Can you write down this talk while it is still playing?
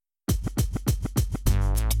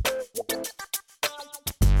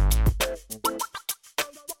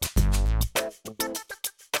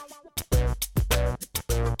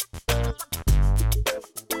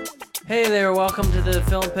Hey there, welcome to the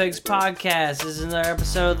Film Pigs podcast. This is another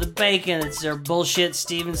episode of The Bacon. It's our bullshit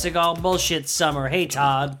Steven Seagal bullshit summer. Hey,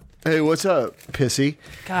 Todd. Hey, what's up, pissy?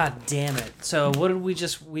 God damn it. So what did we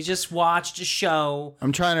just watched a show.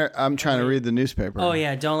 I'm trying to read the newspaper. Oh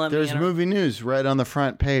yeah, don't let me There's movie news right on the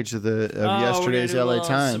front page of yesterday's LA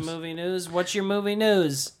Times. Some movie news. What's your movie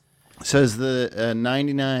news? It says the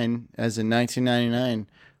 99, as in 1999,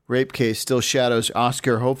 rape case still shadows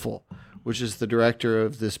Oscar hopeful, which is the director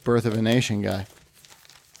of this Birth of a Nation guy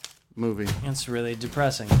movie. It's really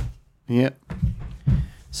depressing. Yep.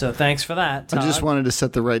 So thanks for that, Todd. I just wanted to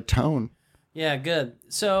set the right tone. Yeah, good.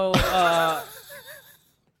 So, why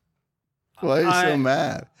are you so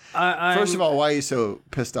mad? First of all, why are you so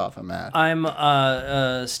pissed off and mad?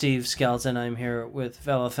 I'm Steve Skelton. I'm here with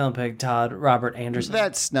fellow film pig Todd Robert Anderson.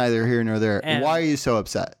 That's neither here nor there. And why are you so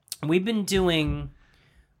upset? We've been doing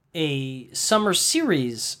a summer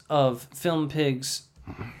series of Film Pigs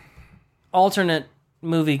alternate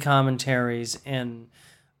movie commentaries and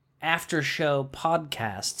after show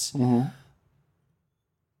podcasts,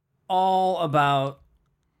 all about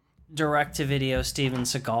direct-to-video Steven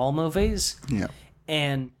Seagal movies. Yeah.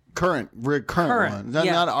 And current ones,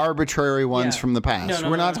 not arbitrary ones from the past.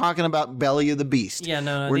 We're not talking about Belly of the Beast. Yeah,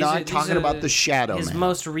 no. We're not talking about The Shadow his Man.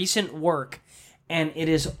 most recent work, and it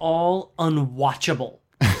is all unwatchable.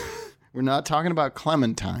 We're not talking about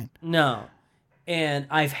Clementine. No. And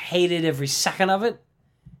I've hated every second of it.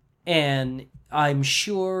 And I'm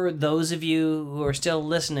sure those of you who are still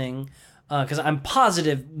listening, because I'm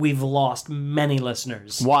positive we've lost many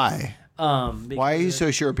listeners. Why? Why are you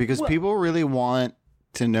so sure? Because people really want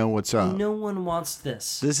to know what's up. No one wants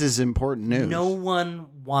this. This is important news. No one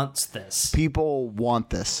wants this. People want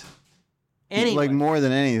this. Anyway, like more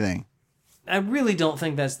than anything. I really don't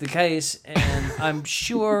think that's the case, and I'm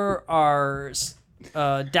sure our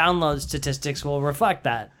download statistics will reflect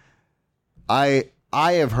that. I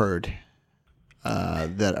have heard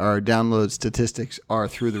that our download statistics are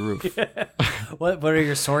through the roof. What are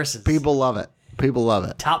your sources? People love it. People love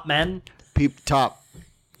it. Top men? Top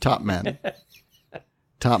men.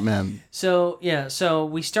 Top men. So, yeah, so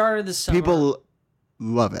we started this summer. People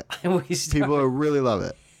love it. People really love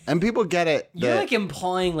it. And people get it. You're like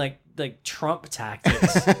employing like Trump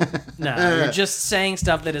tactics. No, you're just saying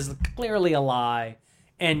stuff that is clearly a lie,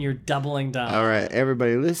 and you're doubling down. All right,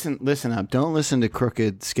 everybody, listen up. Don't listen to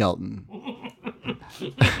Crooked Skelton.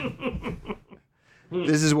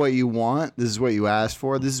 This is what you want. This is what you asked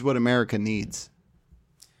for. This is what America needs.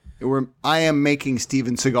 I am making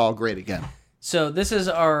Steven Seagal great again. So this is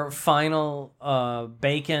our final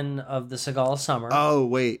bacon of the Seagal summer. Oh,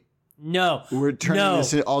 wait. No. We're turning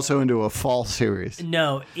this also into a fall series.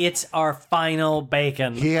 No, it's our final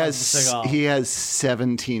bacon he has, of the Seagal. He has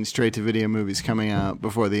 17 straight-to-video movies coming out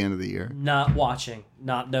before the end of the year. Not watching.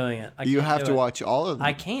 Not doing it. You have to watch all of them.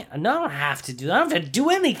 I can't. No, I don't have to do that. I don't have to do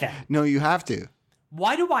anything. No, you have to.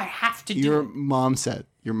 Why do I have to do it? Your mom said.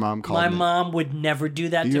 Your mom called My mom would never do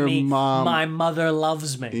that to me. My mother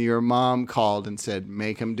loves me. Your mom called and said,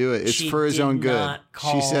 make him do it. It's for his own good.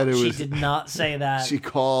 She said it was... She did not say that. She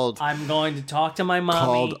called... I'm going to talk to my mommy.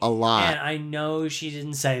 Called a lot. And I know she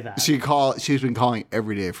didn't say that. She's been calling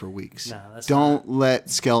every day for weeks. No, that's Don't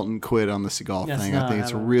let Skelton quit on the Seagal thing. I think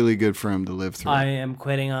it's really good for him to live through. I am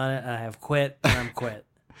quitting on it. I have quit, and I'm quit.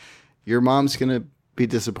 Your mom's going to be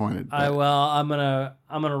disappointed. I'm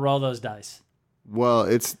gonna roll those dice. Well,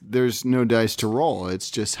 there's no dice to roll. It's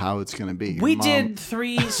just how it's going to be. We did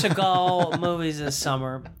 3 Seagal movies this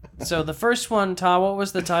summer. So the first one, Todd, what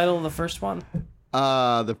was the title of the first one?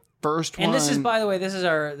 The first one. And this is, by the way, this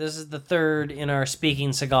is the third in our Speaking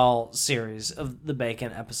Seagal series of the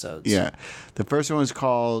Bacon episodes. Yeah, the first one was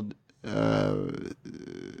called.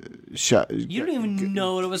 Shot. You don't even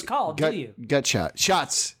know what it was called, do you? Gut shot.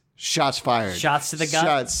 Shots fired. Shots to the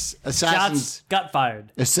gut. Shots. Gut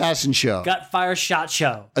fired. Assassin show. Gut fire shot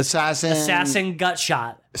show. Assassin gut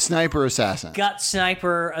shot. Sniper assassin. Gut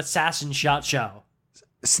sniper assassin shot show.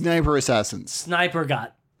 Sniper assassins. Sniper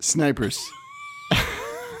gut. Snipers.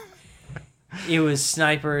 It was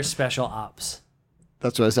sniper special ops.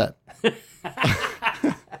 That's what I said.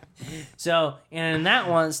 So, and in that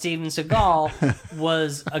one, Steven Seagal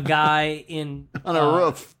was a guy on a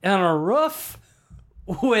roof. On a roof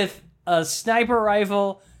with a sniper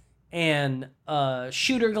rifle and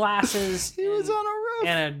shooter glasses. He was on a roof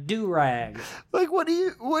and a do-rag. Like, what are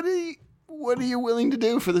you willing to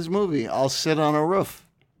do for this movie? I'll sit on a roof.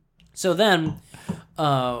 So then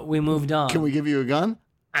we moved on. Can we give you a gun?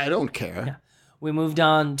 I don't care. Yeah. We moved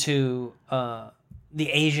on to The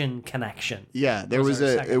Asian Connection. Yeah, there was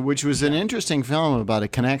which was an interesting film about a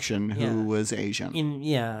connection who Yeah. was Asian. And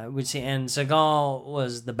Seagal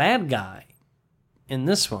was the bad guy in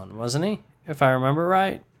this one, wasn't he? If I remember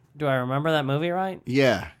right. Do I remember that movie right?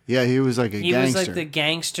 Yeah, he was like a gangster. He was like the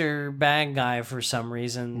gangster bad guy for some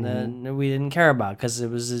reason that we didn't care about because it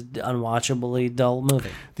was an unwatchably dull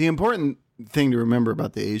movie. The important thing to remember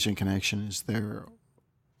about the Asian Connection is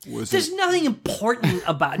there's nothing important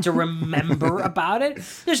to remember about it.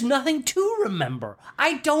 There's nothing to remember.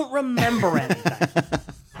 I don't remember anything.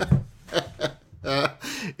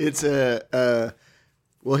 It's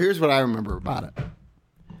well, here's what I remember about it.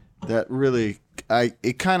 That really, I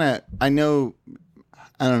don't know,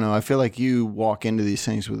 I feel like you walk into these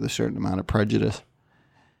things with a certain amount of prejudice.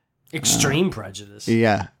 Extreme prejudice.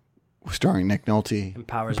 Yeah. Starring Nick Nolte. And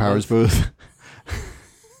Powers Booth.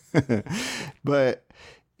 But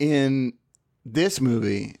in this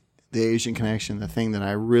movie, The Asian Connection, the thing that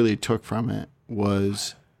I really took from it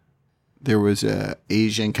was there was a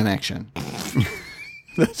Asian connection.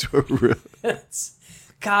 That's what really...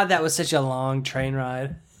 God, that was such a long train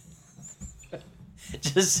ride.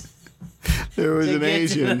 Just there was an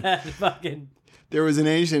Asian. There was an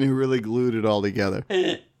Asian who really glued it all together.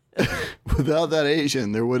 Without that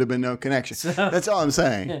Asian, there would have been no connection. That's all I'm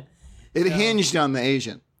saying. It hinged on the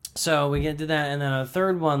Asian. So we get to that, and then a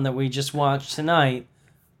third one that we just watched tonight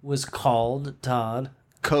was called, Todd,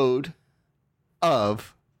 Code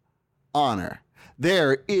of Honor.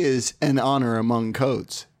 There is an honor among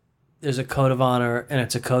codes. There's a code of honor, and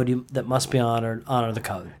it's a code that must be honored. Honor the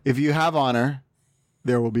code. If you have honor,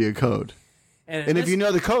 there will be a code. And if you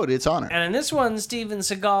know the code, it's honor. And in this one, Steven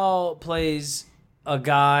Seagal plays a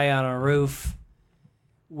guy on a roof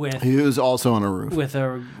he was also on a roof with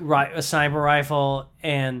a sniper rifle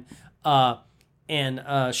and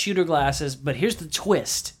shooter glasses. But here's the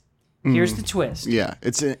twist. Yeah,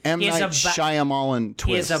 it's an M. Night Shyamalan twist.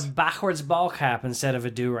 He has a backwards ball cap instead of a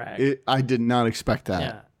do-rag. I did not expect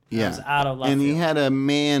that. Yeah. That was out of left and field. He had a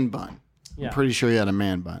man bun. Yeah. I'm pretty sure he had a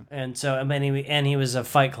man bun. And he was a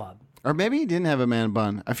Fight Club. Or maybe he didn't have a man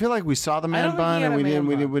bun. I feel like we saw the man bun and we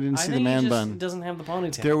didn't see the man bun. He doesn't have the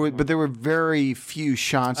ponytail. But there were very few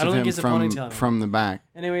shots of him from the back.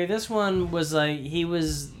 Anyway, this one was like it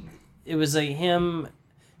was like him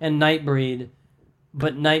and Nightbreed,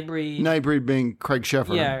 but Nightbreed being Craig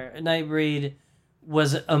Sheffer. Yeah, Nightbreed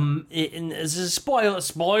was it's a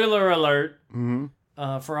spoiler alert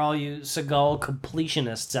for all you Seagal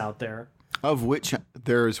completionists out there. Of which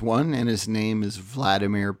there is one, and his name is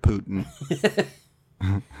Vladimir Putin.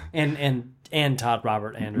 and Todd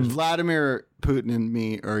Robert Anderson. Vladimir Putin and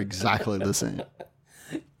me are exactly the same.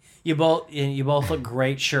 You both look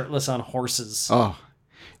great shirtless on horses. Oh,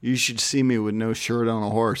 you should see me with no shirt on a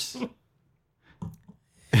horse.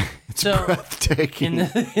 It's breathtaking.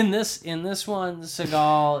 In this one,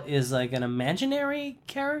 Seagal is like an imaginary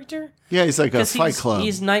character. Yeah, he's like a Fight Club.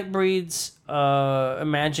 He's Nightbreed's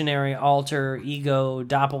imaginary alter ego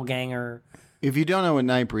doppelganger. If you don't know what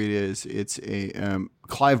Nightbreed is, it's a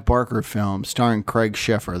Clive Barker film starring Craig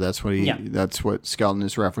Sheffer. That's what Skelton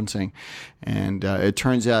is referencing, and it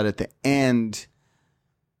turns out at the end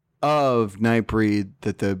of Nightbreed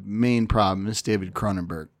that the main problem is David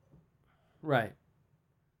Cronenberg. Right.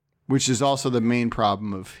 Which is also the main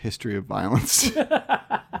problem of History of Violence.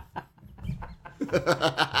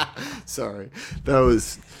 Sorry.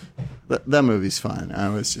 That movie's fine. I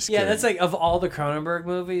was just kidding. That's like of all the Cronenberg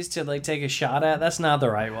movies to like take a shot at, that's not the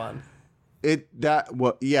right one.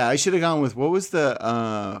 I should have gone with what was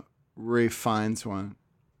the Ralph Fiennes one?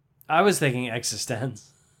 I was thinking Existenz.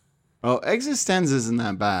 Oh, Existenz isn't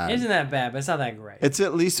that bad. Isn't that bad, but it's not that great. It's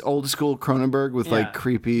at least old school Cronenberg with like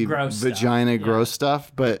creepy gross vagina stuff. Gross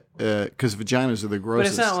stuff, but because vaginas are the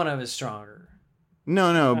grossest. But it's not one of his stronger.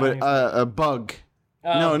 No, but a bug.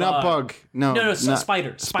 No, not bug. No,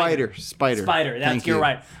 spider. Spider. You're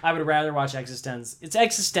right. I would rather watch Existenz. It's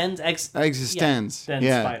Existenz. Existenz. Than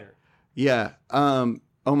Spider. Yeah. Oh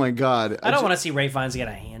my God. I don't want to see Ralph Fiennes get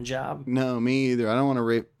a hand job. No, me either. I don't want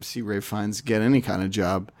to see Ralph Fiennes get any kind of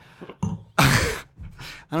job. I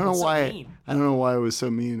don't know why. I don't know why I was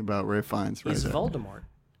so mean about Ralph Fiennes. He's Voldemort.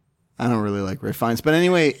 I don't really like Ralph Fiennes, but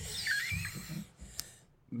anyway,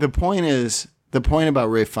 the point about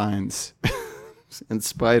Ralph Fiennes and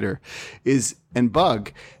Spider and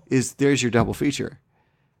Bug is there's your double feature,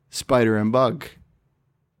 Spider and Bug.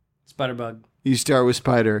 Spider Bug. You start with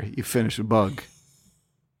Spider, you finish with Bug,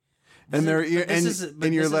 and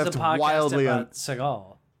you're left wildly about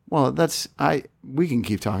Seagal. Well, we can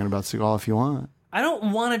keep talking about Seagal if you want. I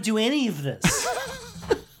don't want to do any of this.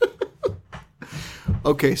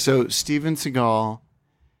 Okay, so Steven Seagal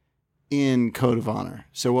in Code of Honor.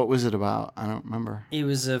 So what was it about? I don't remember. He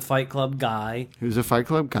was a Fight Club guy. He was a Fight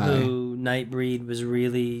Club guy. Who Nightbreed was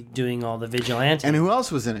really doing all the vigilante. And who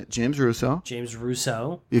else was in it? James Russo. James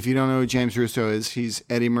Russo. If you don't know who James Russo is, he's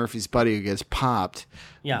Eddie Murphy's buddy who gets popped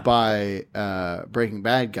by Breaking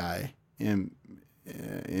Bad guy. In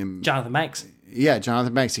Jonathan Banks. Yeah,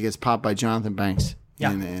 Jonathan Banks. He gets popped by Jonathan Banks.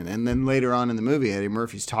 Yeah. And then later on in the movie, Eddie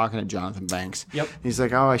Murphy's talking to Jonathan Banks. Yep. He's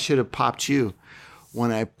like, oh, I should have popped you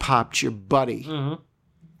when I popped your buddy.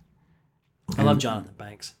 Mm-hmm. I love Jonathan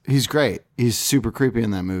Banks. He's great. He's super creepy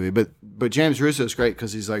in that movie. But James Russo's great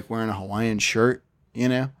because he's like wearing a Hawaiian shirt, you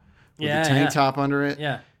know, with a tank top under it.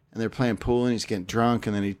 Yeah. And they're playing pool and he's getting drunk.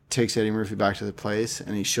 And then he takes Eddie Murphy back to the place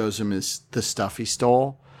and he shows him the stuff he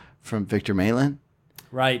stole from Victor Maitland.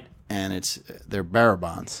 Right. And they're bearer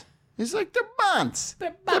bonds. He's like, they're bonds.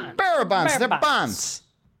 They're bearer bonds. They're bonds.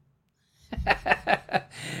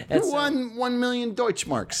 Who won 1 million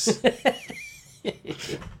Deutschmarks?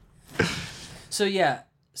 So yeah,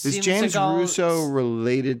 is James Russo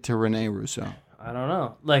related to Rene Russo? I don't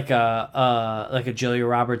know, like a Julia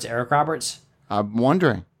Roberts, Eric Roberts. I'm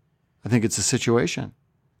wondering. I think it's a situation.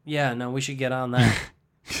 Yeah, no, we should get on that.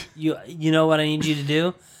 You know what I need you to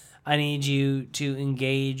do? I need you to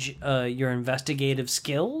engage your investigative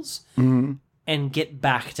skills and get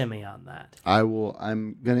back to me on that. I will.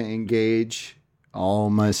 I'm going to engage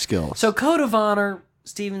all my skills. So Code of Honor,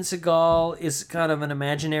 Steven Seagal is kind of an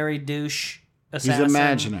imaginary douche assassin. He's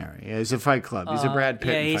imaginary. Yeah, he's a Fight Club. He's a Brad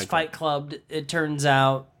Pitt. Yeah, he's Fight Clubbed. It turns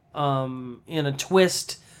out in a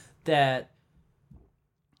twist that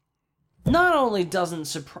not only doesn't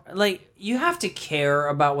surprise, like, you have to care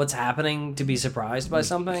about what's happening to be surprised by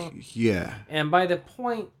something. Yeah. And by the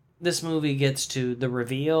point this movie gets to the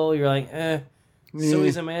reveal, you're like, so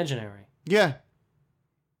he's imaginary. Yeah.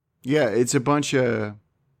 Yeah, it's a bunch of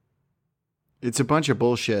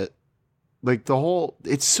bullshit. Like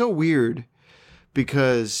it's so weird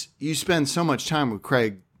because you spend so much time with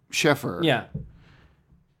Craig Sheffer. Yeah.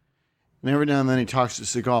 And every now and then he talks to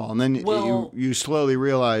Seagal. And then you slowly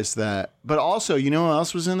realize that. But also, you know who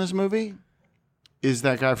else was in this movie? Is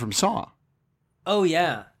that guy from Saw. Oh,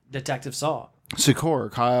 yeah. Detective Saw.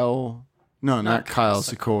 Secor. Kyle. No, not Kyle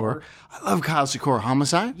Secor. I love Kyle Secor.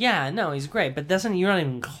 Homicide? Yeah, no, he's great. But you're not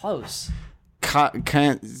even close.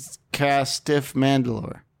 Castiff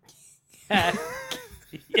Mandalore.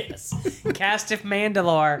 Yes. Castiff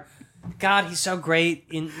Mandalore. God, he's so great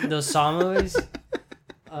in those Saw movies.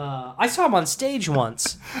 I saw him on stage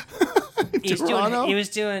once. He was in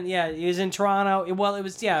Toronto. Well, he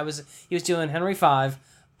was doing Henry V.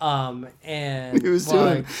 And he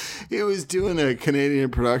was doing a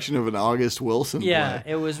Canadian production of an August Wilson play.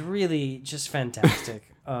 It was really just fantastic.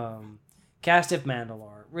 Castiff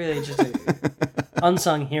Mandalore, really just an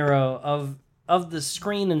unsung hero of the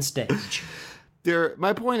screen and stage.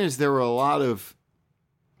 My point is there were a lot of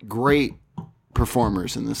great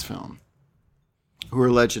performers in this film who are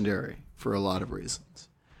legendary for a lot of reasons.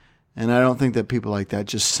 And I don't think that people like that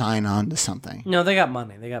just sign on to something. No, they got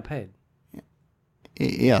money. They got paid.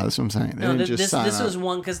 Yeah, that's what I'm saying. They didn't just sign this on. was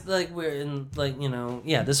one because we're in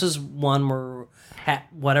this was one where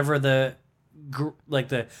whatever the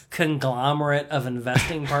conglomerate of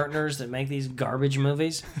investing partners that make these garbage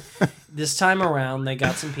movies. This time around, they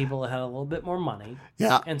got some people that had a little bit more money.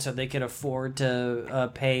 Yeah. And so they could afford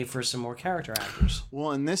to pay for some more character actors.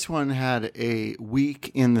 Well, and this one had a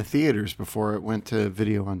week in the theaters before it went to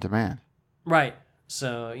video on demand. Right.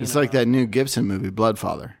 So, it's like that new Gibson movie,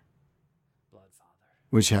 Bloodfather.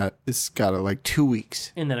 Which it's got 2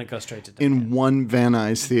 weeks. And then it goes straight to demand. In one Van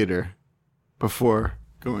Nuys theater before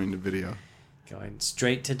going to video. Going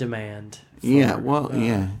straight to demand.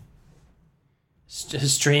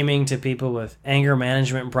 Streaming to people with anger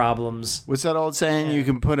management problems. What's that old saying? Yeah. You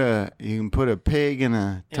can put a pig in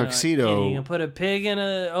a tuxedo. You can put a pig in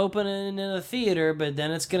a theater, but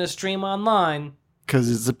then it's gonna stream online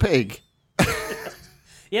because it's a pig.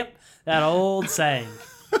 Yep, that old saying.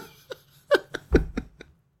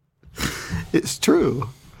 It's true.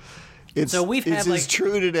 It's had as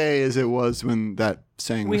true today as it was when that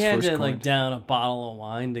saying was first coined. We had to down a bottle of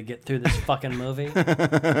wine to get through this fucking movie.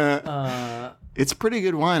 It's pretty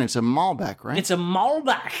good wine. It's a Malbec, right? It's a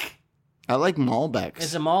Malbec. I like Malbecs.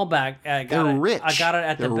 It's a Malbec. They're rich. I got it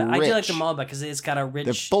at I do like the Malbec because it's got a rich.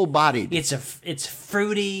 They're full bodied. It's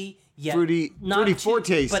fruity. Yeah, fruity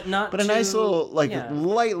foretaste, but a nice little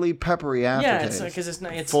lightly peppery aftertaste. Yeah, because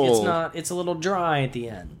it's a little dry at the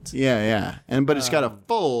end. Yeah, but it's got a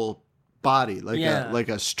full body, like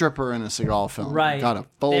a stripper in a Seagal film. Right. Got a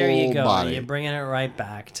full there you go. body. You're bringing it right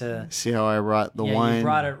back to. See how I brought the wine? You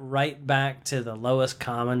brought it right back to the lowest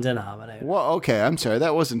common denominator. Well, okay. I'm sorry.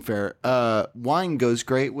 That wasn't fair. Wine goes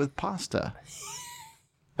great with pasta.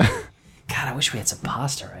 God, I wish we had some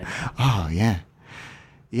pasta right now. Oh, yeah.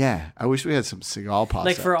 Yeah. I wish we had some Seagal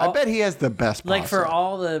pasta. I bet he has the best pasta. Like, for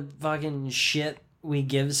all the fucking shit we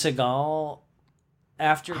give Seagal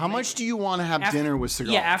after... How much do you want to have dinner with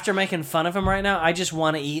Seagal? Yeah, after making fun of him right now, I just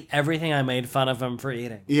want to eat everything I made fun of him for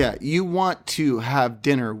eating. Yeah, you want to have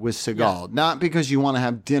dinner with Seagal. Yeah. Not because you want to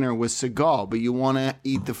have dinner with Seagal, but you want to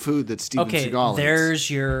eat the food that Steven Seagal there's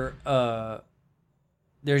eats.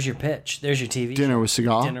 There's your pitch. There's your TV Dinner show. with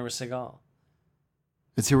Seagal? Dinner with Seagal.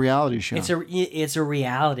 It's a reality show. It's a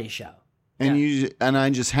reality show. And I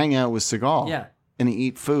just hang out with Seagal. Yeah. And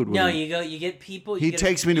eat food with him. You get people. He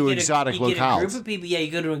takes me to exotic locales. You get a group of people. Yeah,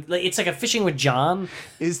 you go to. It's like a fishing with John.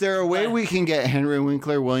 Is there a way we can get Henry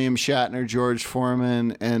Winkler, William Shatner, George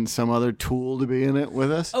Foreman, and some other tool to be in it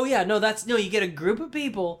with us? Oh yeah, you get a group of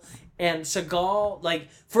people, and Seagal.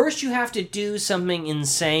 Like, first you have to do something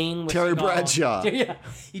insane with Terry Seagal. Bradshaw. Yeah,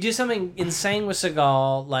 you do something insane with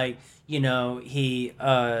Seagal. Like, he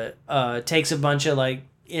takes a bunch of like.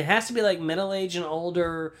 It has to be like middle-aged and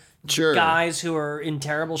older. Sure. Guys who are in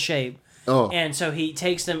terrible shape. Oh. And so he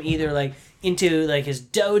takes them either like into like his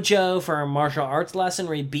dojo for a martial arts lesson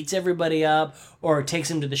where he beats everybody up, or takes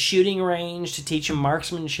them to the shooting range to teach them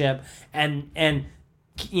marksmanship, and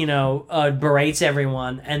berates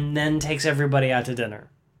everyone, and then takes everybody out to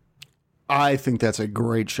dinner. I think that's a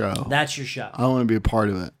great show. That's your show. I want to be a part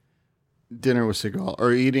of it. Dinner with Seagal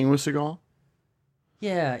or eating with Seagal?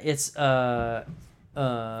 Yeah, it's we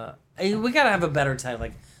gotta have a better title,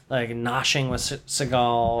 like noshing with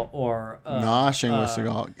Seagal, or noshing with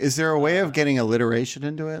Seagal. Is there a way of getting alliteration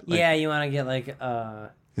into it? Like, yeah, you want to get like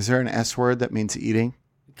is there an S word that means eating?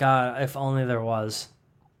 God, if only there was.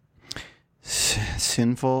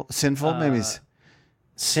 Sinful, maybe.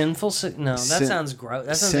 Sinful? No, that sounds gross.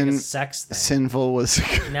 That sounds like a sex thing. Sinful was.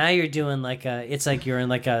 Now you're doing it's like you're in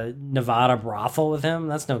like a Nevada brothel with him.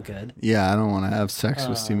 That's no good. Yeah, I don't want to have sex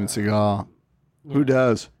with Steven Seagal. Yeah. Who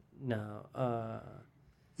does? No.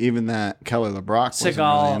 Even that Kelly LeBrock wasn't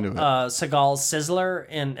really into it. Seagal Sizzler,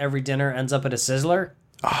 and every dinner ends up at a Sizzler.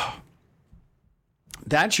 Oh,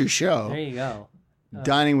 that's your show. There you go.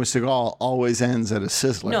 Dining with Seagal always ends at a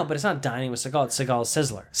Sizzler. No, but it's not Dining with Seagal. It's Seagal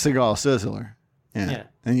Sizzler. Seagal Sizzler. Yeah.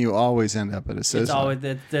 And you always end up at a Sizzler. It's always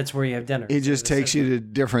that's where you have dinner. He just takes you to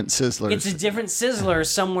different Sizzlers. It's a different Sizzler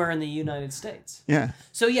somewhere in the United States. Yeah.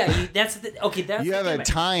 So yeah, that's you have a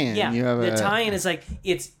tie-in. Yeah. You have the tie-in is like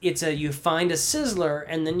you find a Sizzler,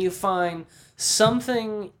 and then you find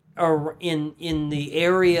something in the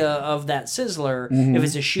area of that Sizzler. Mm-hmm. If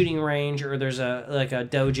it's a shooting range, or there's a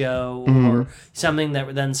dojo, mm-hmm. or something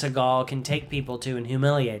that then Seagal can take people to and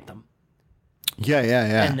humiliate them. Yeah.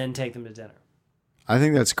 And then take them to dinner. I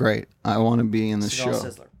think that's great. I want to be in the Seagal show.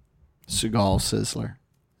 Sizzler. Seagal Sizzler.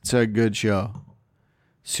 It's a good show.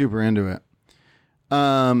 Super into it.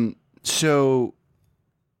 So,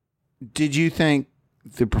 did you think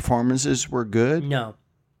the performances were good? No.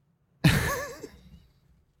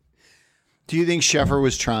 Do you think Sheffer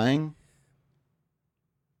was trying?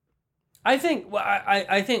 I think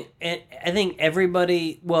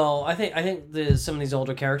everybody. Well, I think some of these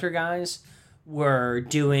older character guys were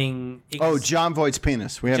doing. John Voight's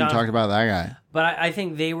penis. We haven't talked about that guy. But I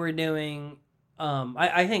think they were doing.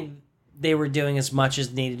 I think they were doing as much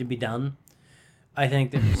as needed to be done. I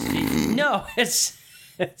think that it's.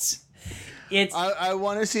 I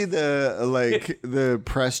want to see the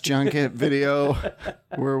press junket video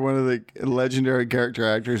where one of the legendary character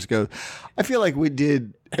actors goes, I feel like we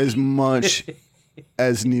did as much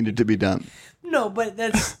as needed to be done. No, but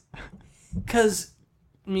that's because,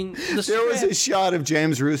 I mean, there was a shot of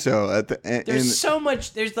James Russo at the end. There's so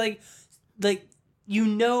much. There's there's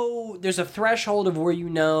a threshold of where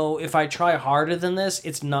if I try harder than this,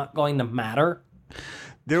 it's not going to matter.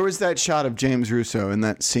 There was that shot of James Russo in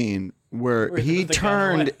that scene where he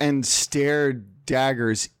turned and stared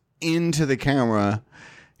daggers into the camera.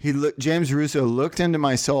 James Russo looked into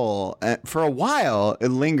my soul, and for a while it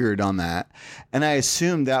lingered on that, and I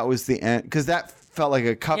assumed that was the end, because that felt like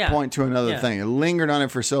a cut point to another thing. It lingered on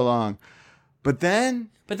it for so long, but that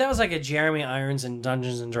was like a Jeremy Irons in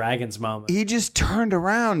Dungeons and Dragons moment. He just turned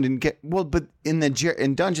around and but in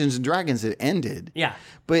Dungeons and Dragons it ended. Yeah.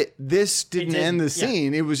 But this didn't end the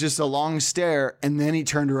scene. Yeah. It was just a long stare, and then he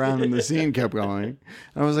turned around and the scene kept going. And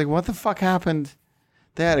I was like, what the fuck happened?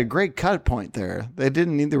 They had a great cut point there. They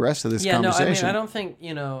didn't need the rest of this conversation. No, I mean, I don't think,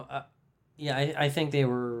 I think they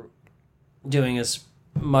were doing as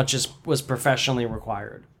much as was professionally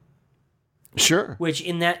required. Sure. Which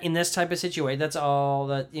in this type of situation, that's all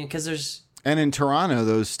that, because there's... And in Toronto,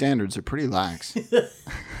 those standards are pretty lax.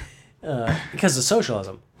 Because of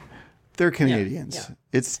socialism. They're Canadians.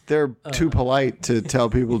 Yeah. They're too polite to tell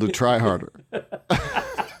people to try harder.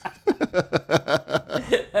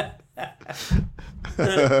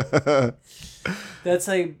 That's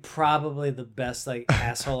like probably the best like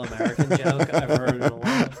asshole American joke I've heard in a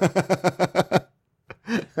while.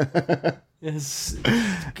 It's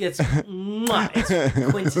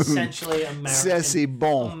quintessentially American. C'est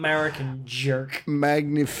bon. American jerk.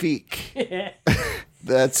 Magnifique.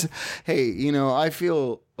 That's, hey, I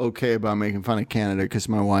feel okay about making fun of Canada because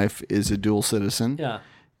my wife is a dual citizen. Yeah.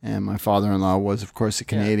 And my father-in-law was, of course, a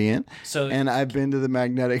Canadian. So, and I've been to the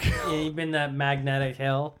magnetic hill. Yeah, you've been that magnetic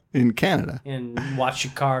hill. In Canada. And watch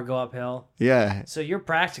your car go uphill. Yeah. So you're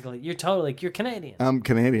Canadian. I'm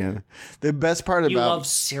Canadian. The best part You love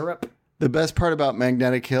syrup? The best part about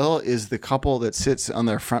Magnetic Hill is the couple that sits on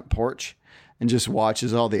their front porch and just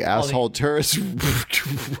watches all the asshole tourists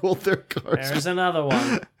roll their cars. There's another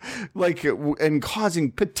one. And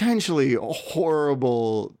causing potentially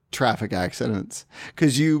horrible traffic accidents.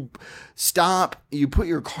 Because you stop, you put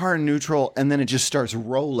your car in neutral, and then it just starts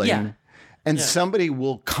rolling. Yeah. And somebody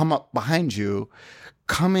will come up behind you,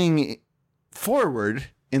 coming forward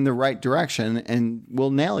in the right direction, and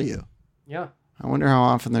will nail you. Yeah. I wonder how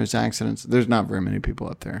often there's accidents. There's not very many people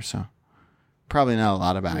up there, so probably not a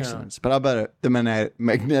lot of accidents. But I'll bet the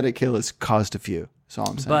Magnetic Hill has caused a few. That's all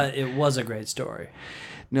I'm saying. But it was a great story.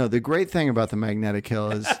 No, the great thing about the Magnetic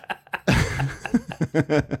Hill is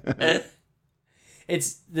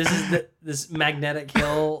this Magnetic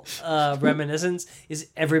Hill reminiscence is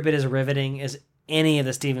every bit as riveting as any of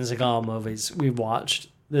the Steven Seagal movies we've watched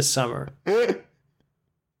this summer.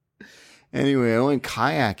 Anyway, I went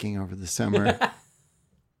kayaking over the summer.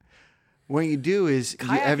 What you do is,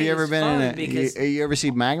 have you ever been in you ever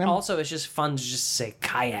seen Magnum? Also, it's just fun to just say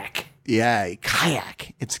kayak. Yeah,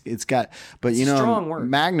 kayak. It's got, but it's a strong word.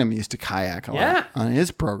 Magnum used to kayak a lot on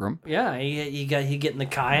his program. Yeah, he get in the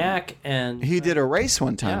kayak and he did a race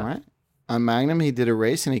one time, right? On Magnum, he did a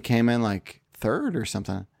race and he came in like third or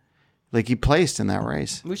something. Like he placed in that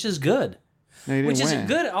race, which is good. No, he didn't which is win.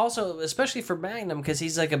 good, also, especially for Magnum, because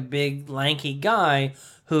he's like a big, lanky guy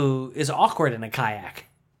who is awkward in a kayak.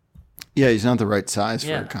 Yeah, he's not the right size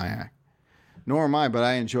for a kayak. Nor am I, but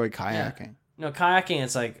I enjoy kayaking. Yeah. No, kayaking,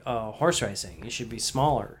 it's like horse racing. You should be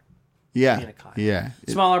smaller. Yeah. In a kayak. Yeah.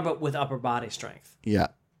 Smaller, but with upper body strength. Yeah.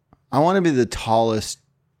 I want to be the tallest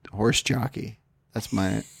horse jockey. That's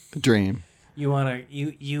my dream. You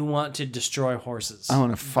want to destroy horses. I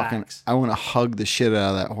want to hug the shit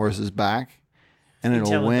out of that horse's back. And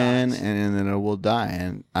it'll win, and then it will die,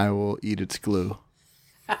 and I will eat its glue.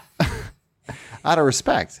 Out of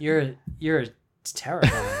respect. You're a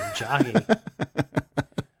terrifying jockey.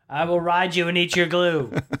 I will ride you and eat your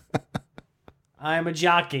glue. I am a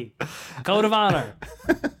jockey. Code of honor.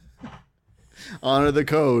 Honor the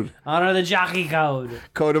code. Honor the jockey code.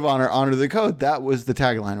 Code of honor, honor the code. That was the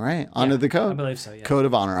tagline, right? Honor the code. I believe so, yeah. Code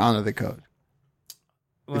of honor, honor the code.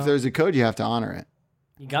 Well, if there's a code, you have to honor it.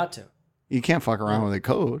 You got to. You can't fuck around with a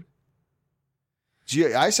code.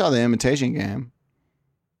 I saw The Imitation Game.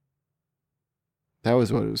 That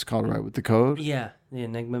was what it was called, right? With the code? Yeah, the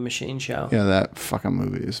Enigma Machine show. Yeah, that fucking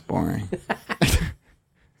movie is boring.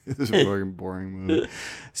 It's a fucking boring movie.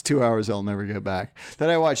 It's 2 hours I'll never get back. That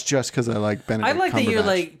I watched just because I like Benedict I like that you're Cumberbatch.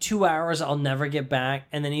 like 2 hours I'll never get back,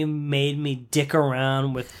 and then you made me dick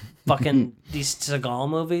around with fucking these Seagal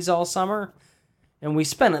movies all summer, and we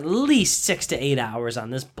spent at least 6 to 8 hours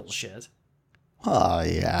on this bullshit. Oh,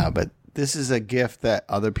 yeah, but this is a gift that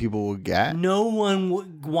other people will get. No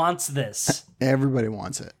one wants this. Everybody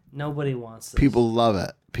wants it. Nobody wants this. People love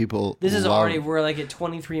it. We're like at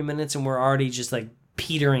 23 minutes, and we're already just like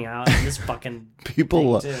petering out in this fucking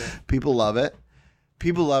people love it. People love it.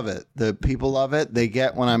 The people love it. They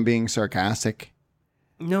get when I'm being sarcastic.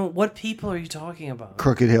 No, what people are you talking about?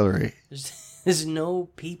 Crooked Hillary. There's no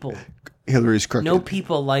people. Hillary's crooked. No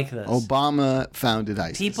people like this. Obama founded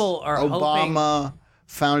ISIS. People are Obama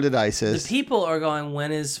founded ISIS. The people are going,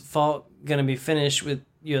 when is Fault going to be finished with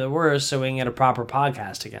You're the Worst so we can get a proper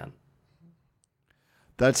podcast again?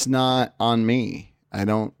 That's not on me. I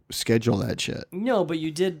don't schedule that shit. No, but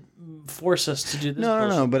you did force us to do this.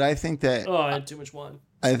 No, but I think that... Oh, I had too much wine.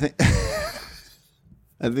 I think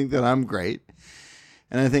that I'm great.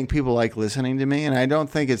 And I think people like listening to me. And I don't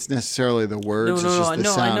think it's necessarily the words. It's just the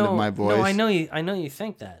sound of my voice. No, I know you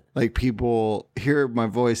think that. Like people hear my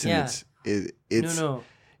voice and it's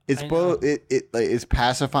It's both. It's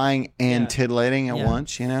pacifying and titillating at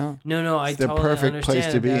once. You know. No, I totally the perfect understand.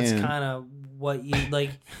 place to be That's in. kind of what you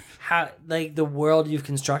like. How like the world you've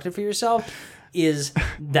constructed for yourself is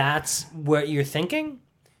that's what you're thinking,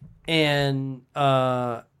 and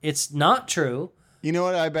it's not true. You know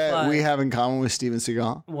what I bet we have in common with Steven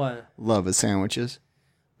Seagal? What? Love of sandwiches.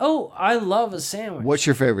 Oh, I love a sandwich. What's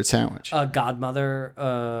your favorite sandwich?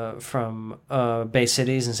 Godmother from Bay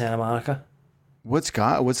Cities in Santa Monica. What's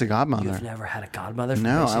a Godmother? You've never had a Godmother from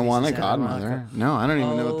No, Bay Cities I want in a Santa Godmother. Monica? No, I don't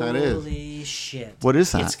even know what that is. Holy shit. What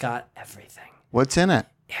is that? It's got everything. What's in it?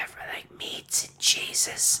 Everything. Meats and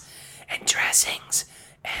cheeses and dressings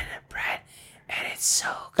and bread. And it's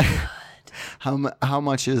so good. How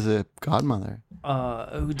much is a Godmother?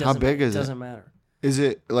 How big is it? Doesn't matter. Is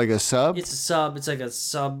it like a sub? It's a sub. It's like a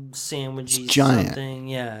sub sandwichy giant. something.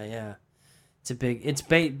 Yeah. It's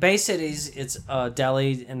Bay Cities. It's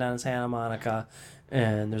deli and down in Santa Monica,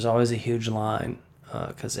 and there's always a huge line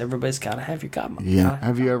because everybody's got to have your Godmother.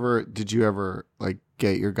 Yeah. Did you ever like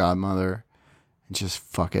get your Godmother and just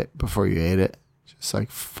fuck it before you ate it? Just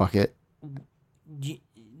like fuck it.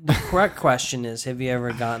 The correct question is, have you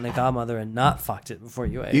ever gotten a Godmother and not fucked it before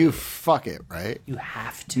you ate it? You fuck it, right? You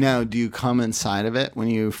have to. Now, do you come inside of it when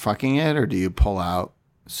you fucking it, or do you pull out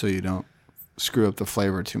so you don't screw up the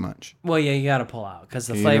flavor too much? Well, yeah, you got to pull out because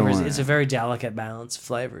the flavors, it's a very delicate balance of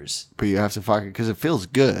flavors. But you have to fuck it because it feels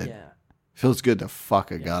good. Yeah. It feels good to fuck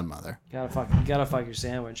a Godmother. You gotta fuck your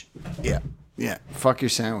sandwich. Yeah. Fuck your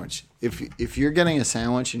sandwich. If you're getting a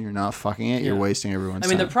sandwich and you're not fucking it, you're wasting everyone's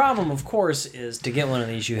time. the problem, of course, is to get one of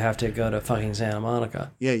these, you have to go to fucking Santa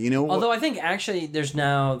Monica. Yeah, you know what? Although I think actually there's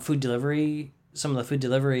now food delivery, some of the food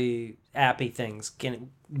delivery appy things you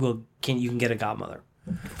can get a Godmother.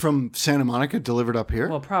 From Santa Monica delivered up here?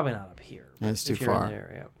 Well, probably not up here. That's too if you're far. in the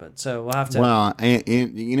area. But so we'll have to. Well,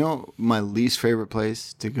 you know my least favorite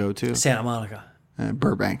place to go to? Santa Monica.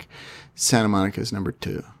 Burbank. Santa Monica is number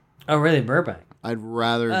 2. Oh, really? Burbank? I'd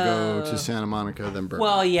rather go to Santa Monica than Burbank.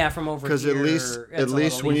 Well, yeah, from over here. Because at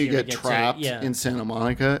least when you get trapped in Santa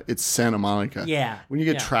Monica, it's Santa Monica. Yeah. When you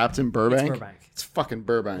get trapped in Burbank, it's fucking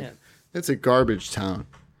Burbank. Yeah. It's a garbage town.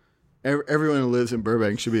 Everyone who lives in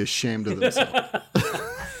Burbank should be ashamed of themselves.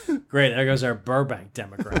 Great. There goes our Burbank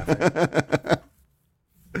demographic.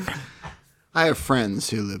 I have friends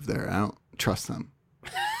who live there. I don't trust them.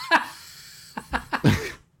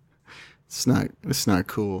 It's not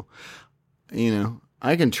cool. You know,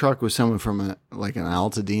 I can truck with someone from an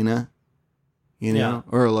Altadena, you know,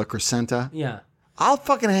 or a La Crescenta. Yeah. I'll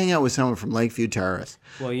fucking hang out with someone from Lakeview Terrace.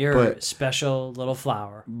 Well, you're a special little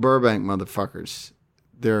flower. Burbank motherfuckers.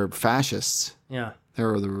 They're fascists. Yeah.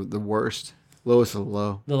 They're the worst. Lowest of the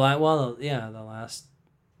low. The last...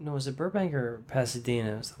 No, was it Burbank or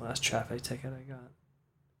Pasadena? It was the last traffic ticket I got.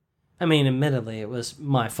 I mean, admittedly, it was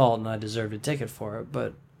my fault and I deserved a ticket for it,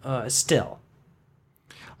 but still.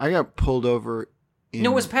 I got pulled over in...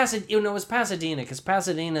 No, it was Pasadena, because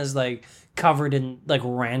Pasadena is, like, covered in, like,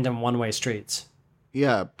 random one-way streets.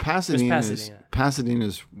 Yeah,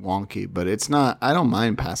 Pasadena's wonky, but it's not... I don't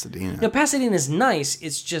mind Pasadena. No, Pasadena's nice.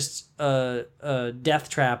 It's just a death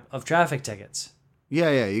trap of traffic tickets.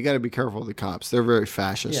 Yeah, you got to be careful of the cops. They're very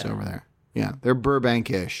fascist over there. Yeah, they're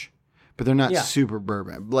Burbank-ish, but they're not super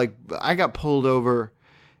Burbank. Like, I got pulled over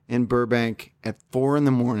in Burbank at 4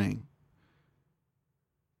 a.m,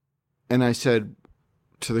 and I said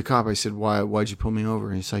to the cop, I said, why'd you pull me over?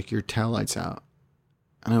 And he's like, your taillight's out.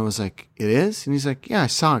 And I was like, it is? And he's like, yeah, I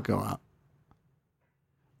saw it go out.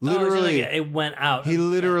 Literally, it went out. He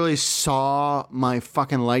literally saw my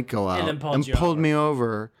fucking light go out and pulled me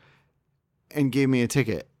over and gave me a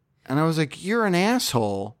ticket. And I was like, you're an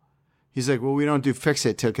asshole. He's like, well, we don't do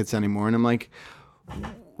fix-it tickets anymore. And I'm like,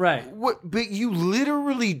 right. What? But you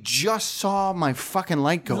literally just saw my fucking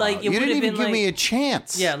light go out. You didn't even give me a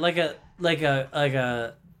chance. Yeah, like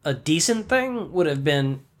a decent thing would have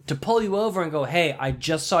been to pull you over and go, hey, I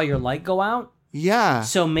just saw your light go out. Yeah.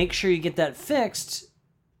 So make sure you get that fixed.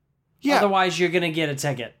 Yeah. Otherwise, you're going to get a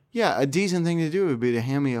ticket. Yeah, a decent thing to do would be to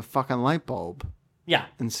hand me a fucking light bulb. Yeah.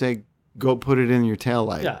 And say, go put it in your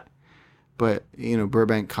taillight. Yeah. But, you know,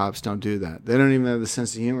 Burbank cops don't do that. They don't even have the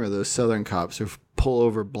sense of humor, those southern cops who pull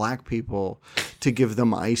over black people to give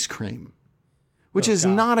them ice cream. Which is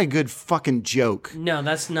not a good fucking joke. No,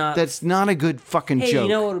 that's not. That's not a good fucking joke. Hey, you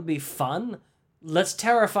know what would be fun? Let's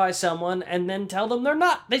terrify someone and then tell them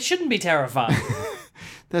they shouldn't be terrified.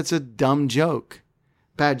 That's a dumb joke.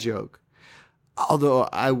 Bad joke. Although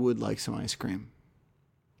I would like some ice cream.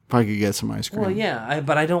 If I could get some ice cream. Well, yeah,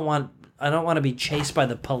 but I don't want to be chased by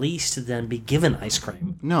the police to then be given ice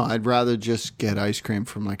cream. No, I'd rather just get ice cream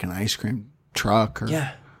from like an ice cream truck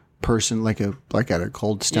or person, like at a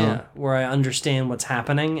Cold Stone. Yeah, where I understand what's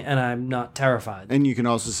happening and I'm not terrified. And you can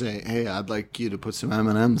also say, "Hey, I'd like you to put some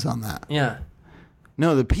M&Ms on that." Yeah.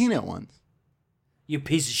 No, the peanut ones. You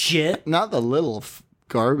piece of shit. Not the little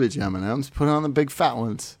garbage M&Ms. Put on the big fat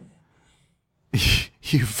ones.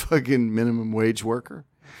 You fucking minimum wage worker.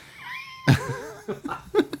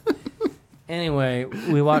 Anyway,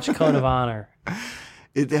 we watched Code of Honor.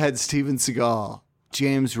 It had Steven Seagal,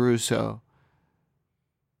 James Russo,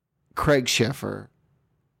 Craig Sheffer,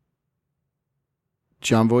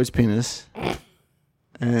 John Boy's penis,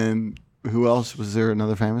 and who else? Was there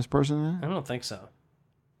another famous person in I it? don't think so.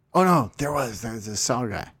 Oh no, there was a Saw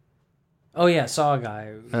guy. Oh yeah, Saw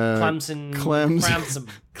guy. Clemson.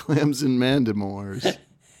 Clemson Mandamores.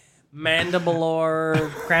 Mandibular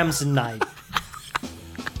Cramsonite.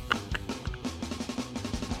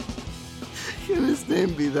 Can his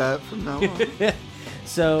name be that from now on?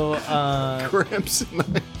 So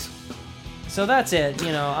Cramsonite. So that's it.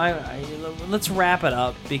 You know, I let's wrap it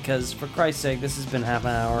up because for Christ's sake, this has been half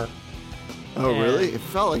an hour. Oh, really? It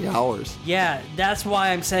felt like hours. Yeah, that's why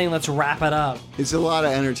I'm saying let's wrap it up. It's a lot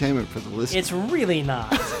of entertainment for the listener. It's really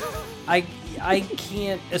not. I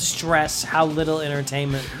can't stress how little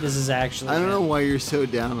entertainment this is actually. I don't know why you're so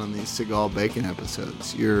down on these Seagal Bacon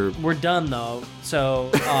episodes. We're done though, so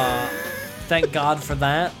thank God for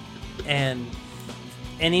that. And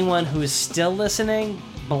anyone who is still listening,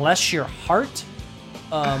 bless your heart.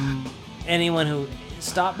 Anyone who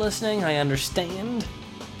stopped listening, I understand.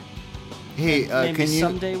 Hey, maybe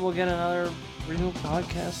someday we'll get another real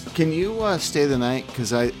podcast. Can you stay the night?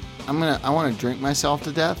 Because I want to drink myself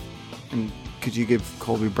to death. And could you give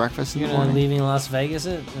Colby breakfast in the morning? You're leaving Las Vegas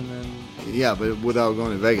and then. Yeah, but without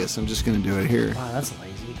going to Vegas, I'm just going to do it here. Wow, that's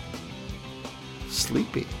lazy.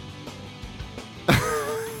 Sleepy.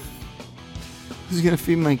 Who's going to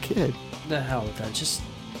feed my kid? The hell with that.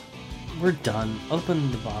 We're done.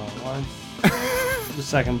 Open the bottle. The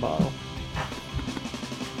second bottle.